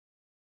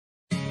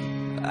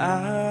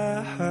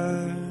I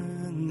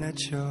heard that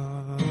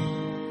you're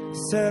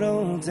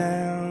settled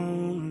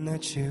down,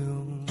 that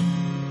you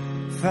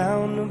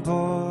found a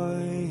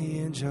boy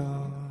and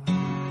you're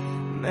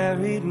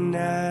married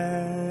now.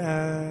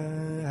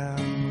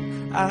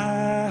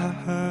 I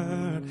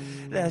heard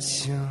that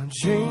your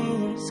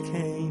dreams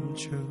came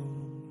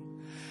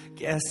true.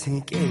 Guess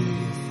he gave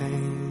you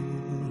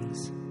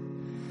things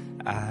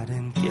I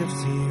didn't give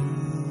to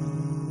you.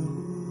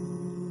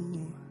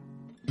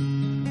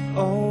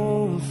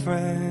 Old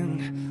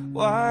friend,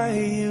 why are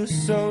you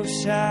so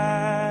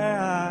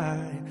shy?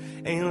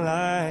 Ain't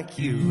like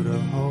you to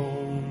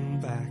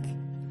hold back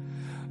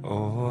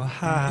or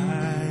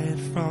hide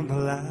from the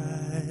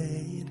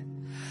light.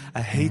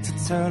 I hate to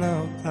turn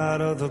up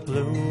out of the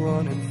blue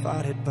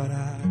uninvited, but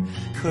I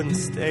couldn't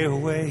stay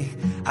away,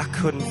 I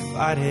couldn't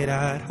fight it.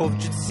 I'd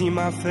hoped you'd see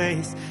my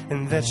face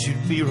and that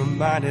you'd be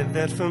reminded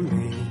that for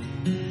me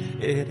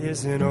it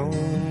isn't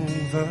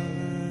over.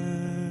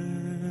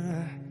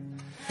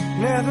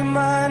 Never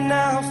mind,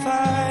 I'll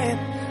find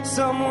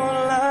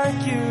someone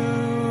like you.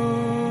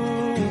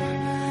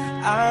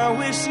 I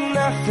wish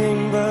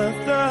nothing but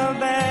the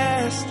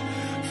best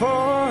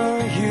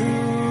for you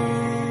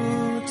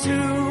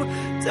too.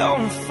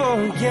 Don't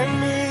forget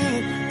me,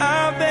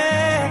 I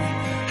beg.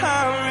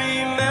 I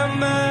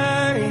remember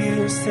you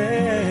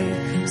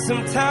said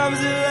sometimes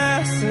it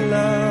lasts in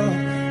love,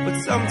 but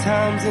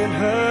sometimes it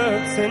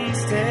hurts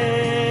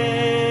instead.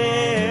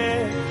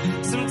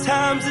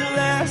 Sometimes it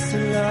lasts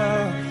in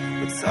love,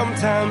 but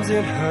sometimes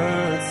it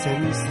hurts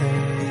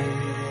instead.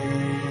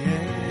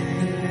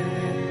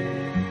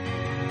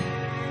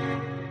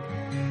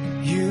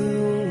 You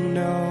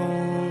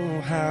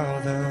know how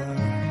the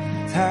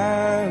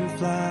time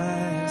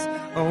flies.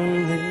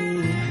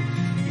 Only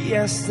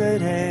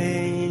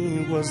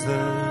yesterday was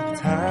the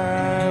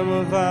time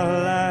of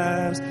our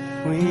lives.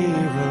 We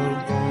were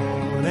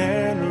born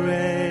and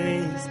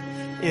raised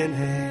in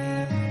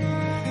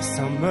a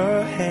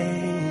summer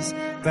haze,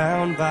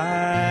 bound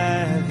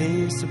by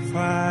the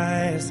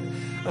surprise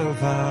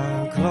of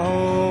our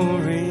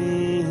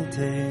glory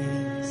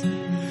days.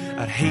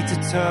 I'd hate to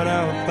turn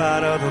up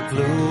out of the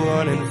blue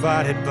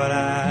uninvited, but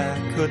I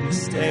couldn't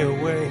stay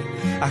away,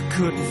 I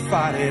couldn't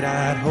fight it.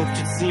 I'd hoped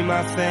you'd see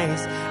my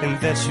face and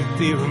that you'd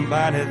be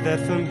reminded that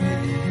for me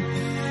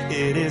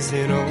it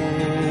isn't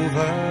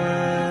over.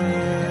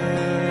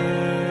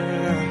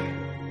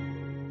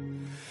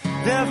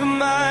 Never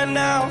mind,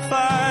 I'll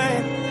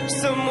find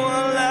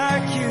someone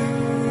like you.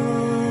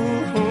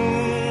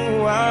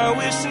 I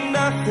wish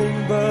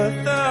nothing but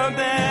the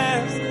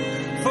best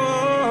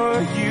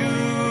for you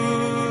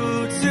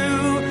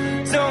too.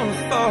 Don't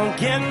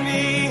forget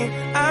me,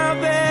 I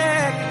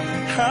beg.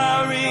 I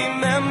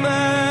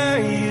remember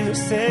you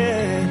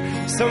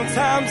said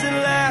sometimes it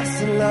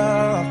lasts in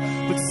love,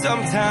 but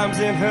sometimes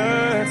it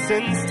hurts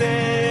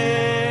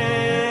instead.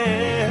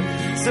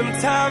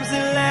 Sometimes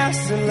it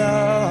lasts in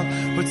love,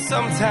 but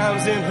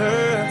sometimes it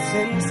hurts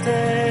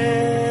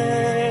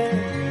instead.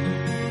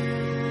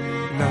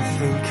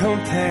 Nothing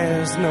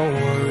compares, no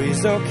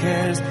worries or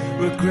cares,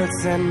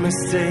 regrets and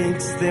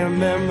mistakes, their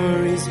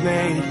memories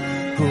made.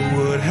 Who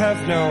would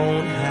have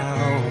known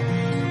how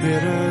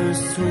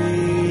bittersweet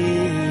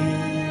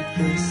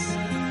this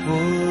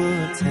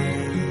would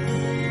taste?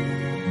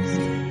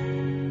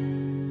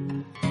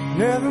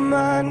 Never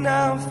mind,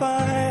 I'll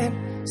find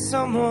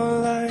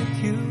someone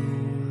like you.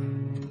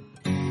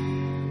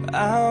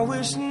 I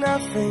wish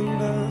nothing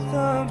but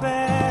the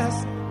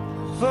best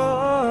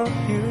for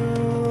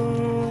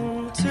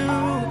you too.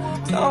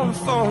 Don't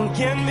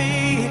forget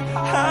me,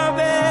 I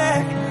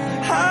beg.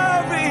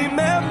 I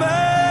remember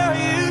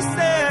you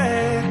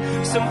said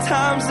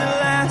sometimes it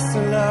lasts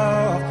in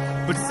love,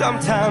 but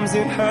sometimes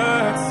it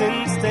hurts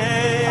instead.